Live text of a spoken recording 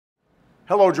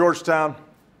Hello, Georgetown.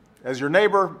 As your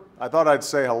neighbor, I thought I'd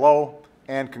say hello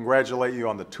and congratulate you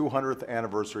on the 200th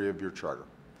anniversary of your charter.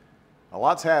 A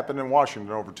lot's happened in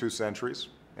Washington over 2 centuries,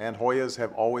 and Hoyas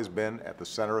have always been at the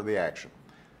center of the action.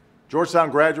 Georgetown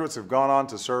graduates have gone on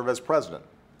to serve as president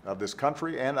of this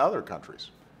country and other countries,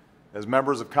 as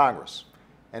members of Congress,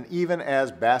 and even as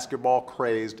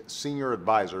basketball-crazed senior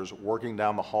advisors working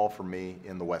down the hall from me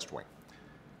in the West Wing.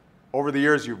 Over the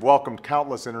years, you've welcomed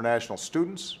countless international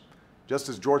students, just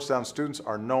as Georgetown students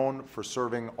are known for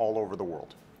serving all over the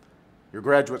world. Your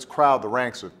graduates crowd the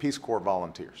ranks of Peace Corps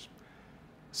volunteers.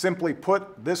 Simply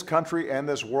put, this country and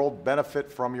this world benefit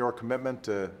from your commitment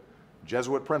to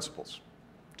Jesuit principles,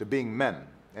 to being men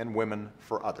and women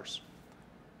for others.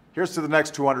 Here's to the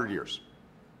next 200 years.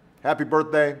 Happy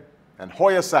birthday, and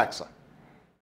Hoya Saxa.